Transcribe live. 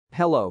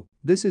Hello,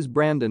 this is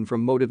Brandon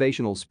from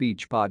Motivational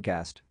Speech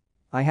Podcast.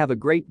 I have a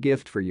great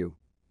gift for you.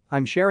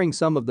 I'm sharing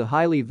some of the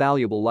highly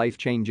valuable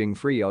life-changing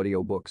free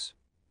audiobooks.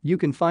 You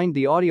can find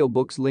the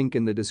audiobooks link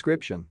in the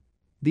description.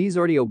 These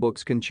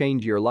audiobooks can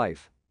change your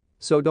life.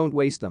 So don't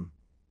waste them.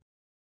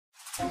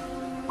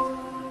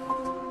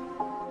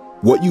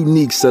 What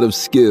unique set of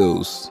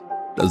skills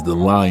does the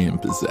lion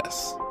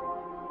possess?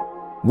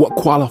 What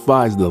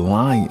qualifies the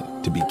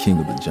lion to be king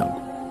of the jungle?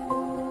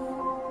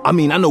 I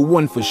mean, I know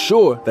one for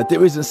sure, that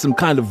there isn't some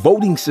kind of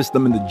voting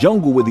system in the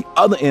jungle where the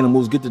other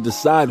animals get to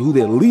decide who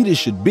their leader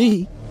should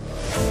be.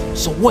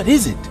 So what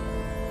is it?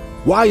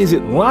 Why is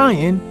it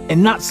lion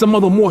and not some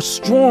other more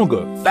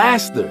stronger,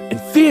 faster,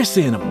 and fierce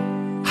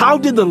animal? How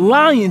did the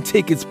lion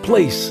take its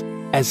place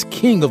as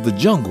king of the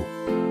jungle?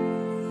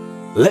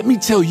 Let me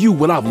tell you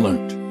what I've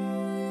learned.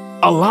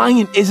 A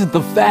lion isn't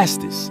the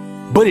fastest,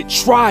 but it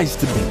tries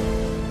to be.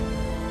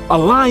 A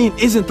lion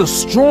isn't the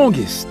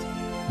strongest,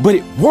 but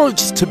it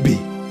works to be.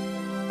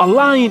 A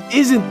lion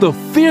isn't the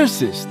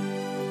fiercest,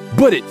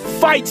 but it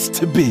fights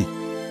to be.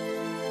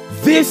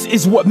 This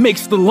is what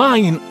makes the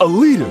lion a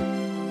leader.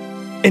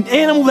 An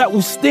animal that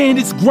will stand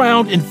its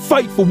ground and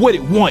fight for what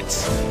it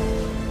wants.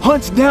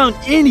 Hunts down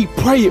any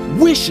prey it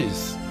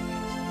wishes.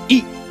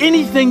 Eat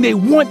anything they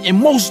want, and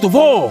most of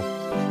all,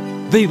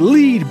 they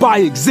lead by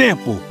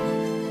example.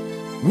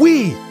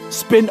 We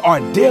spend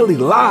our daily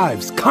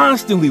lives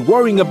constantly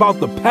worrying about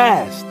the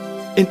past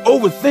and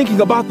overthinking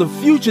about the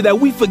future that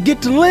we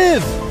forget to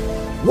live.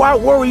 Why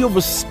worry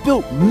over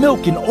spilt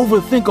milk and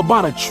overthink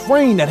about a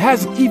train that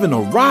hasn't even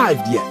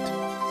arrived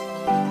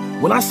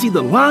yet? When I see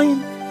the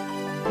lion,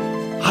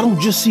 I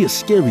don't just see a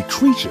scary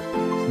creature.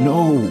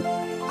 No,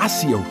 I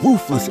see a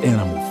ruthless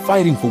animal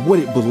fighting for what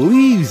it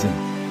believes in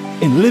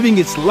and living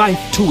its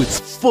life to its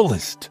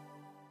fullest.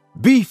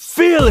 Be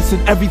fearless in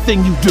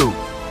everything you do.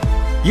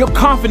 Your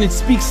confidence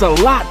speaks a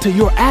lot to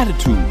your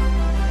attitude.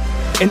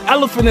 An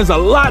elephant is a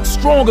lot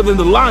stronger than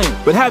the lion,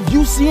 but have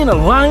you seen a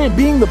lion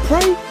being the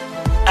prey?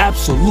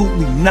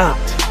 Absolutely not.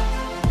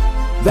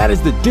 That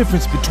is the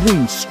difference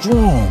between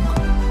strong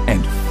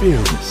and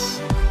fearless.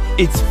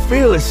 Its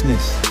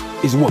fearlessness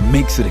is what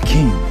makes it a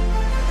king.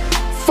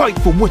 Fight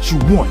for what you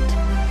want.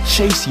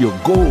 Chase your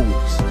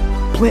goals.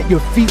 Plant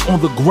your feet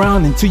on the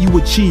ground until you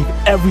achieve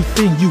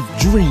everything you've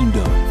dreamed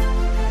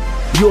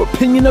of. Your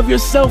opinion of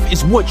yourself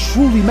is what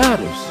truly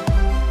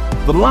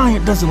matters. The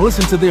lion doesn't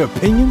listen to their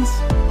opinions.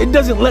 It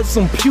doesn't let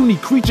some puny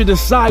creature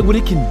decide what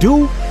it can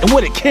do and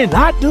what it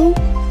cannot do.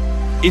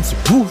 It's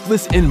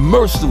ruthless and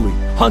mercilessly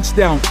hunts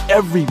down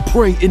every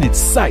prey in its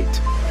sight.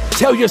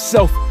 Tell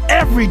yourself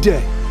every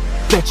day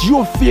that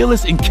you're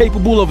fearless and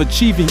capable of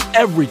achieving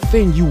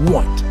everything you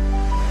want.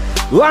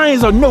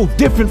 Lions are no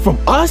different from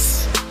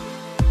us.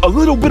 A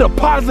little bit of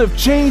positive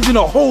change and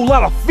a whole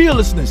lot of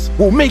fearlessness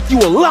will make you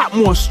a lot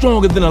more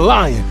stronger than a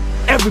lion.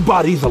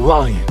 Everybody's a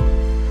lion.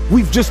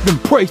 We've just been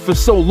praised for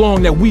so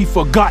long that we've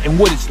forgotten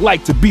what it's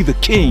like to be the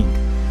king.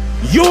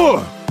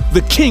 You're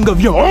the king of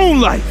your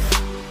own life.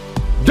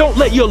 Don't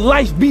let your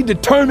life be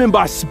determined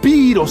by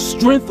speed or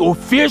strength or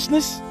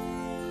fierceness.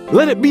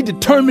 Let it be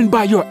determined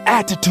by your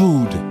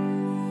attitude.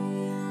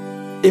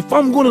 If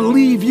I'm going to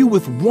leave you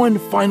with one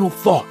final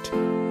thought,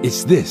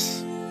 it's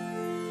this.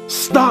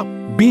 Stop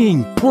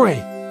being prey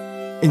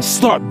and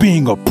start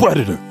being a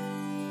predator.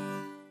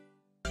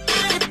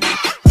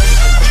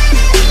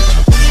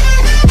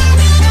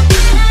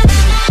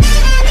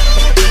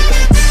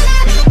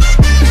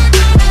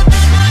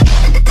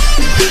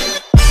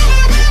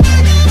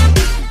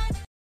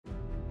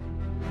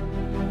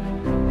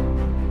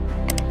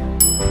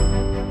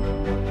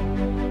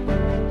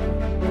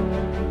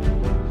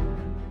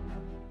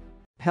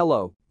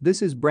 Hello,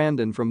 this is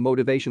Brandon from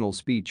Motivational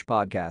Speech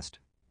Podcast.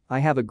 I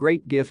have a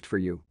great gift for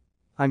you.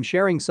 I'm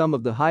sharing some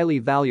of the highly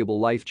valuable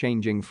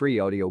life-changing free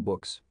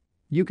audiobooks.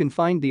 You can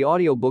find the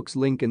audiobooks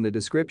link in the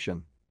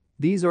description.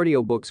 These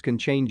audiobooks can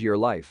change your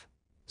life.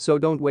 So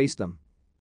don't waste them.